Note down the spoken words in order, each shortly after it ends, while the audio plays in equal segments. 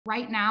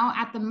right now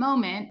at the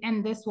moment,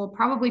 and this will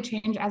probably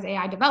change as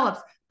AI develops,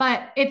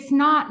 but it's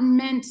not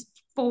meant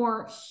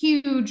for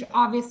huge,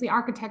 obviously,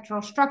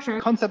 architectural structure.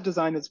 Concept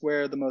design is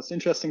where the most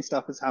interesting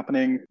stuff is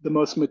happening. The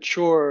most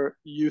mature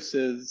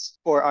uses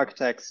for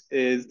architects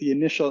is the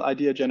initial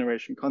idea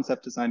generation,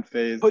 concept design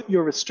phase. Put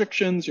your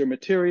restrictions, your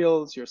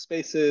materials, your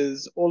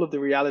spaces, all of the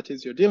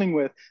realities you're dealing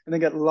with, and then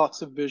get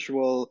lots of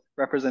visual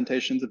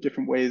representations of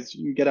different ways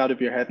you can get out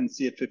of your head and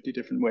see it 50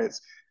 different ways.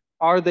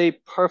 Are they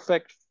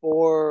perfect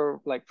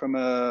for, like, from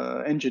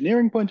a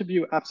engineering point of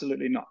view?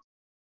 Absolutely not.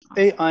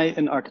 AI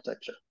in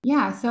architecture.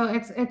 Yeah, so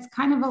it's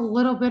kind of a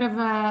little bit of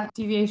a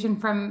deviation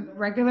from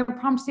regular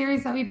prompt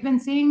series that we've been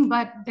seeing,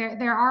 but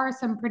there are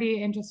some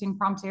pretty interesting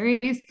prompt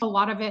series. A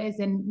lot of it is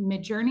in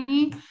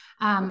Midjourney,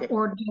 Okay.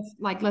 or just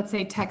like, let's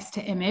say, text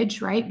to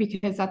image, right?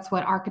 Because that's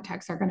what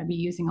architects are going to be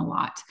using a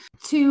lot.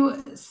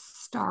 To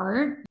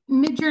start,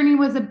 Midjourney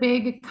was a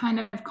big kind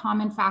of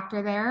common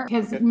factor there,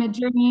 because Okay.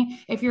 Midjourney,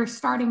 if you're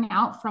starting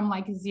out from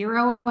like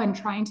zero and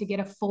trying to get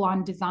a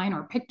full-on design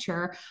or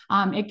picture,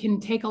 it can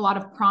take a lot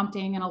of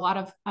prompting and a lot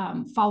of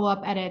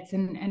follow-up edits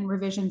and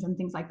revisions and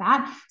things like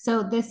that.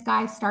 So this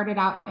guy started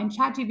out in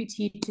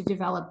ChatGPT to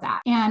develop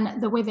that.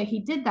 And the way that he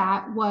did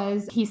that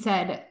was he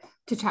said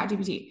to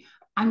ChatGPT,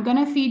 I'm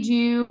going to feed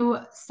you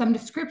some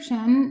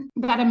description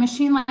that a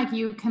machine like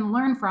you can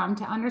learn from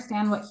to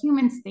understand what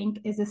humans think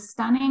is a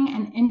stunning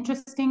and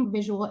interesting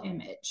visual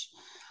image.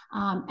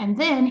 And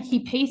then he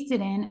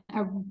pasted in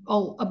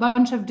a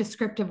bunch of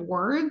descriptive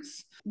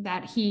words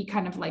that he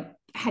kind of like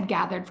had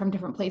gathered from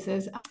different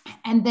places,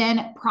 and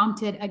then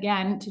prompted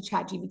again to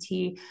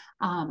ChatGPT.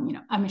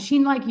 A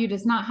machine like you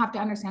does not have to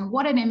understand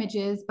what an image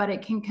is, but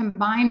it can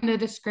combine the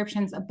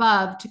descriptions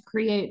above to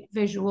create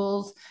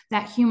visuals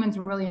that humans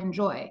really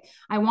enjoy.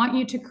 I want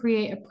you to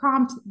create a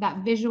prompt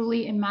that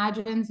visually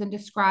imagines and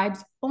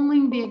describes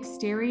only the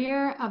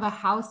exterior of a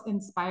house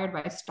inspired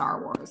by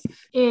Star Wars.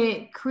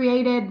 It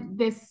created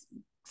this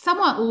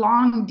somewhat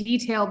long,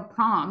 detailed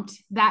prompt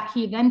that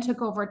he then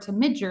took over to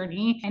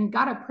Midjourney and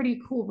got a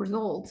pretty cool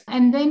result.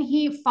 And then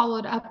he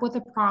followed up with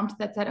a prompt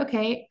that said,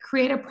 okay,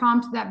 create a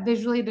prompt that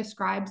visually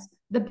describes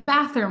the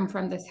bathroom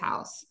from this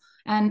house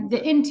and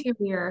the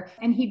interior.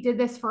 And he did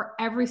this for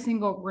every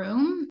single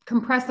room,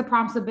 compressed the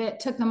prompts a bit,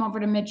 took them over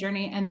to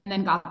Midjourney, and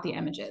then got the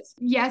images.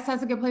 Yes,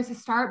 that's a good place to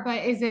start,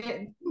 but is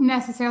it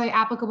necessarily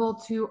applicable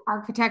to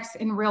architects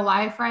in real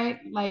life, right?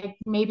 Like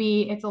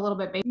maybe it's a little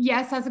bit basic.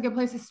 Yes, that's a good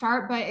place to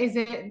start, but is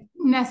it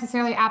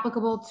necessarily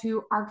applicable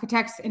to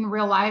architects in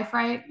real life,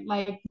 right?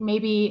 Like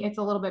maybe it's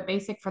a little bit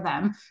basic for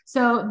them.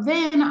 So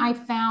then I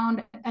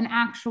found an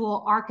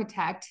actual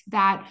architect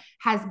that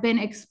has been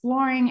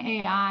exploring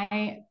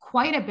AI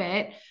quite a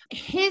bit.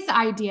 His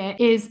idea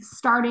is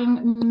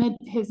starting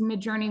his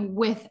Midjourney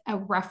with a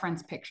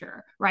reference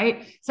picture,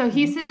 right? So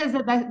he says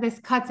that this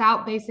cuts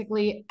out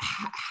basically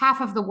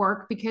half of the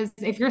work, because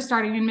if you're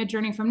starting in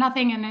Midjourney from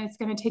nothing, and it's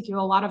going to take you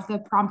a lot of the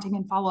prompting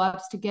and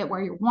follow-ups to get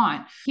where you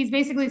want. He's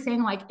basically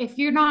saying, like, if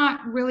you're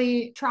not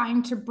really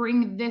trying to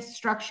bring this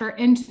structure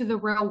into the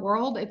real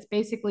world, it's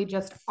basically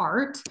just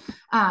art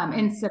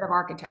instead of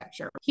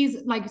architecture.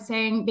 He's like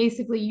saying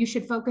basically you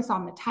should focus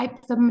on the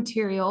types of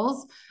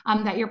materials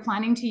that you're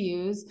planning to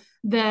use,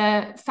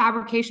 the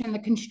fabrication, the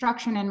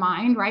construction in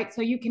mind, right?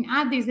 So you can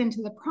add these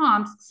into the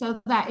prompts so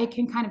that it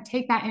can kind of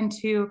take that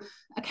into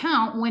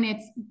account when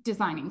it's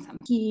designing something.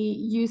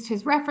 He used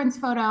his reference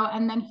photo,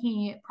 and then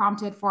he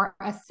prompted for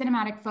a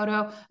cinematic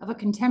photo of a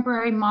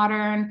contemporary,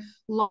 modern,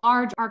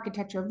 large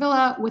architecture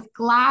villa with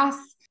glass,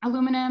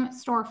 aluminum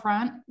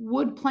storefront,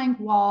 wood plank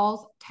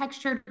walls,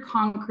 textured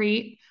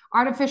concrete,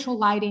 artificial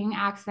lighting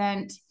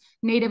accent,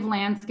 native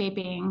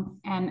landscaping,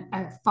 and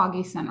a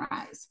foggy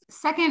sunrise.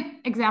 Second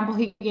example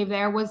he gave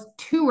there was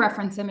two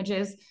reference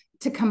images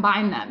to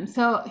combine them.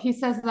 So he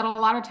says that a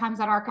lot of times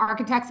that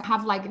architects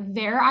have like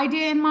their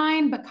idea in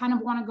mind, but kind of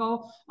want to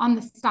go on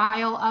the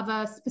style of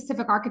a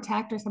specific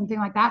architect or something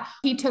like that.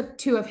 He took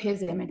two of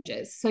his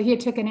images. So he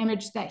took an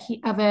image that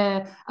he of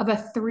a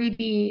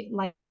 3D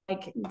like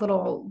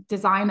little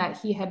design that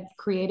he had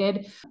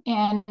created,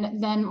 and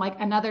then like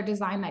another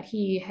design that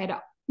he had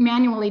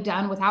manually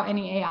done without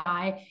any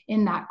AI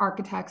in that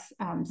architect's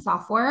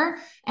software,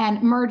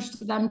 and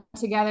merged them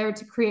together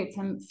to create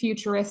some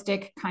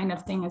futuristic kind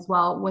of thing as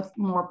well, with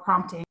more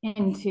prompting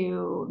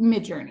into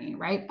Midjourney,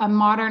 right? A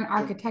modern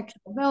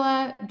architectural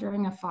villa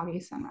during a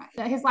foggy sunrise.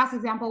 His last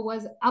example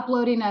was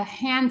uploading a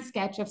hand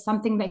sketch of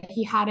something that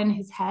he had in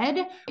his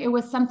head. It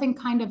was something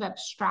kind of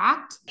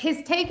abstract. His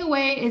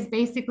takeaway is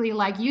basically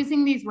like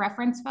using these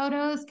reference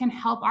photos can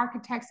help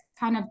architects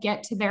kind of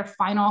get to their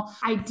final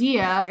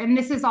idea. And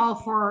this is all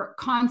for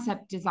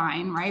concept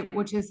design, right?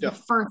 Which is the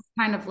first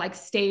kind of like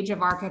stage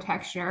of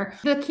architecture.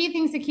 The key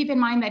things to keep in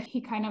mind that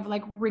he kind of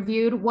like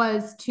reviewed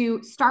was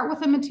to start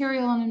with a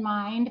material in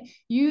mind,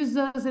 use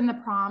those in the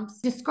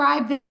prompts,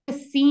 describe the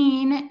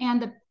scene and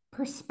the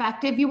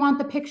perspective you want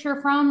the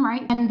picture from,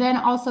 right? And then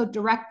also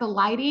direct the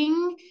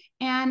lighting.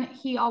 And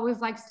he always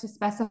likes to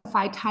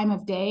specify time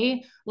of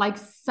day, like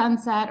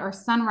sunset or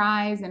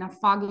sunrise in a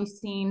foggy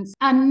scene.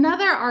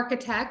 Another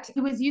architect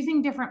who was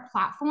using different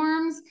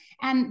platforms,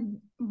 and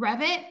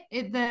Revit,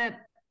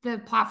 the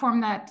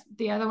platform that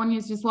the other one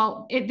used as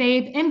well,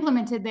 they've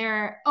implemented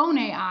their own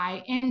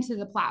AI into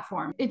the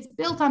platform. It's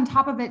built on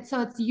top of it.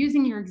 So it's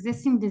using your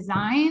existing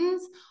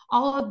designs,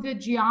 all of the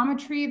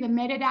geometry, the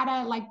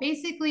metadata, like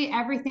basically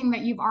everything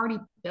that you've already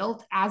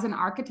built as an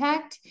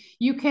architect.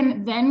 You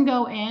can then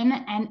go in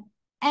and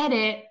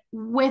edit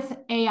with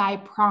AI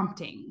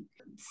prompting.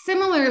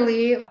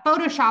 Similarly,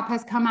 Photoshop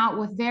has come out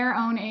with their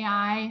own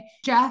AI.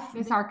 Jeff,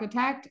 this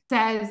architect,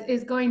 says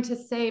is going to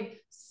save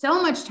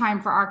so much time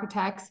for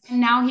architects.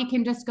 Now he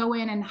can just go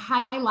in and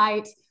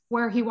highlight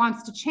where he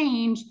wants to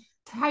change,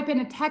 type in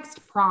a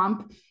text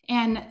prompt,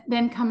 and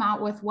then come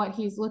out with what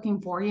he's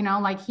looking for. You know,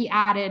 like he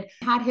had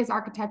his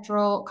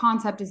architectural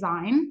concept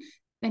design.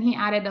 Then he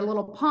added a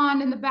little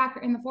pond in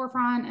the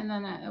forefront, and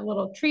then a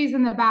little trees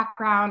in the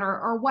background,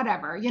 or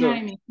whatever. You know what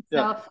I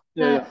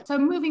mean? So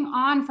moving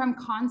on from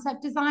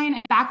concept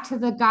design back to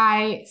the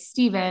guy,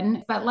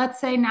 Steven. But let's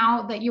say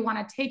now that you want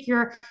to take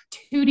your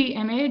 2D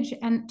image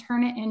and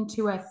turn it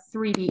into a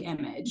 3D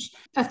image.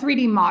 A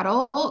 3D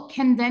model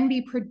can then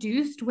be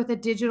produced with a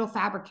digital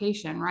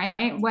fabrication, right?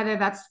 Whether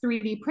that's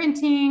 3D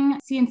printing,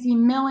 CNC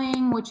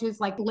milling, which is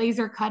like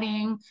laser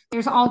cutting.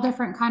 There's all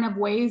different kind of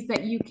ways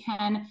that you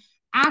can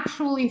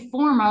actually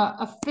form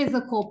a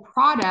physical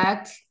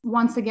product.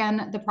 Once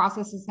again, the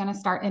process is going to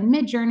start in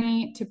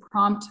Midjourney to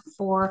prompt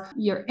for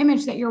your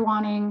image that you're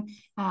wanting.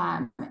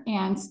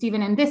 And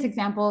Steven, in this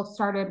example,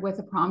 started with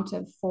a prompt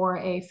for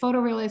a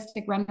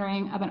photorealistic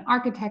rendering of an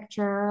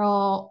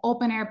architectural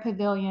open-air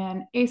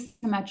pavilion,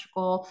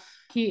 asymmetrical.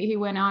 He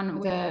went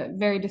on with a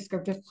very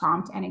descriptive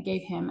prompt, and it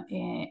gave him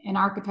an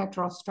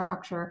architectural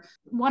structure.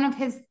 One of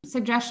his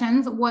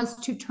suggestions was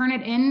to turn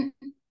it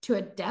into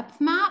a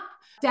depth map.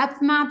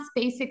 Depth maps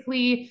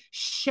basically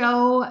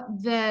show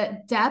the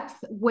depth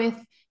with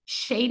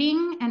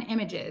shading and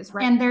images,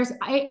 right? And there's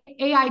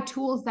AI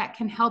tools that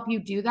can help you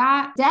do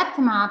that. Depth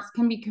maps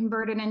can be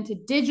converted into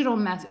digital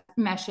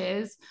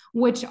meshes,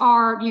 which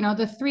are,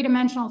 the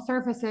three-dimensional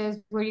surfaces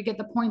where you get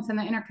the points and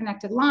the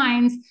interconnected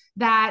lines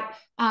that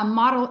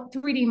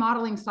 3D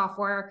modeling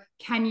software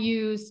can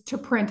use to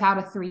print out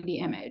a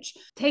 3D image.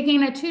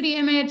 Taking a 2D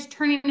image,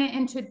 turning it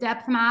into a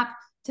depth map,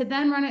 to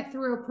then run it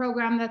through a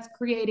program that's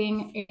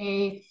creating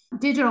a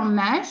digital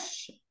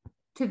mesh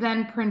to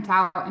then print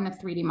out in a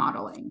 3D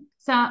modeling.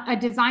 So a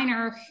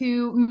designer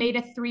who made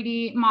a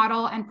 3D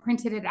model and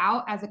printed it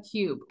out as a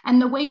cube.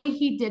 And the way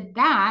he did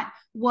that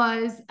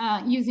was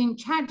using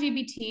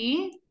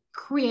ChatGPT,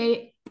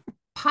 create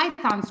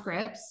Python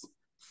scripts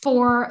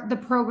for the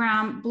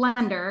program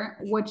Blender,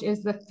 which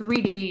is the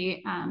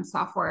 3D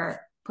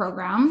software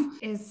program,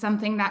 is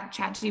something that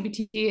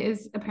ChatGPT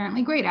is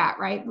apparently great at,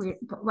 right?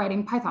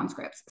 Writing Python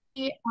scripts.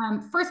 He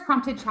first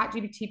prompted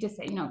ChatGPT to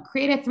say,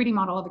 create a 3D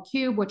model of a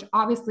cube, which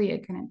obviously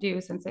it couldn't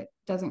do since it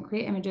doesn't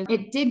create images.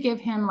 It did give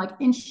him like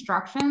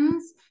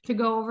instructions to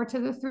go over to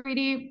the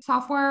 3D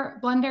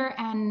software Blender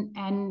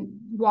and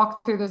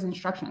walk through those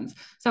instructions.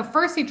 So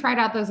first he tried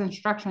out those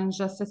instructions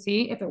just to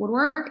see if it would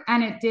work,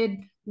 and it did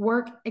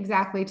work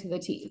exactly to the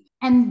T.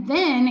 And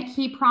then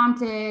he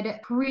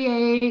prompted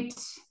create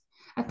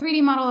a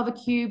 3D model of a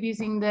cube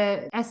using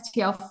the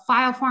STL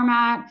file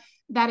format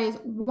that is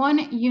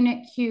 1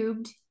 unit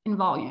cubed in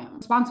volume. The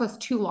response was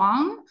too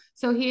long,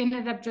 so he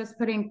ended up just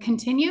putting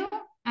continue,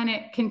 and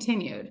it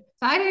continued.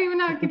 So I didn't even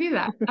know it could do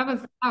that. That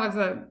was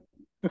a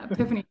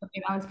epiphany for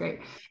me. That was great.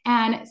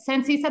 And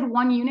since he said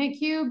 1 unit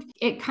cubed,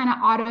 it kind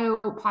of auto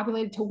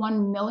populated to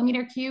 1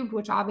 millimeter cubed,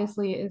 which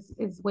obviously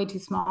is way too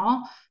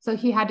small. So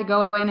he had to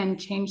go in and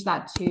change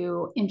that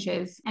to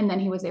inches. And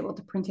then he was able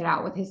to print it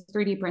out with his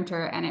 3D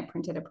printer, and it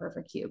printed a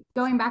perfect cube.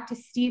 Going back to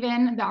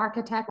Steven, the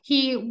architect,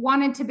 he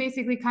wanted to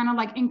basically kind of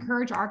like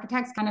encourage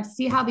architects kind of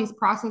see how these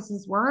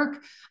processes work,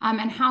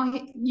 and how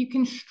you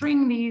can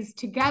string these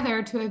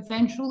together to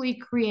eventually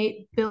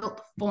create built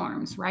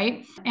forms,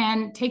 right?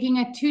 And taking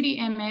a 2D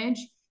image,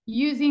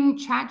 using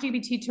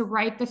ChatGPT to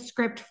write the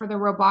script for the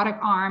robotic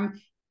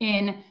arm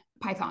in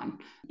Python.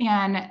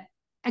 And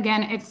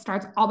again, it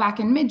starts all back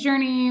in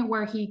Midjourney,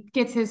 where he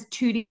gets his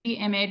 2D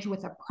image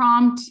with a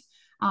prompt.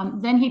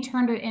 Then he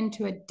turned it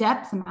into a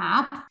depth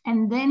map.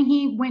 And then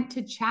he went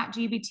to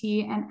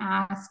ChatGPT and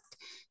asked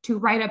to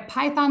write a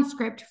Python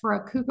script for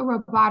a KUKA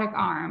robotic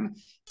arm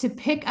to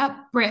pick up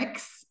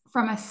bricks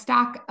from a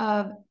stack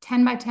of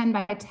 10 by 10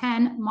 by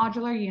 10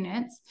 modular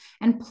units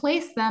and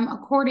place them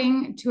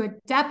according to a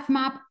depth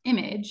map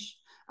image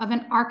of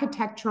an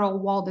architectural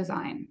wall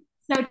design.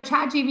 So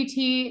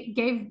ChatGPT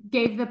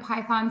gave the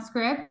Python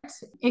script,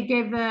 it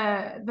gave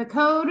the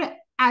code,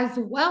 as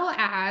well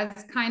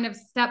as kind of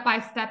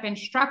step-by-step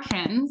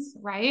instructions,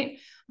 right?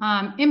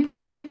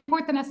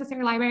 Import the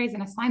necessary libraries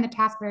and assign the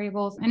task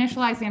variables,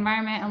 initialize the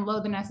environment and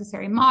load the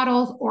necessary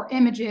models or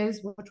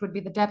images, which would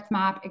be the depth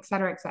map, et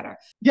cetera, et cetera.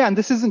 Yeah, and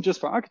this isn't just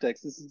for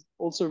architects. This is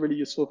also really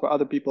useful for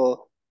other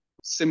people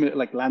similar,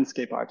 like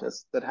landscape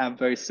artists that have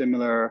very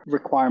similar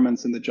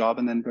requirements in the job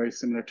and then very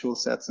similar tool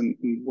sets and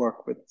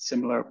work with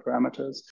similar parameters.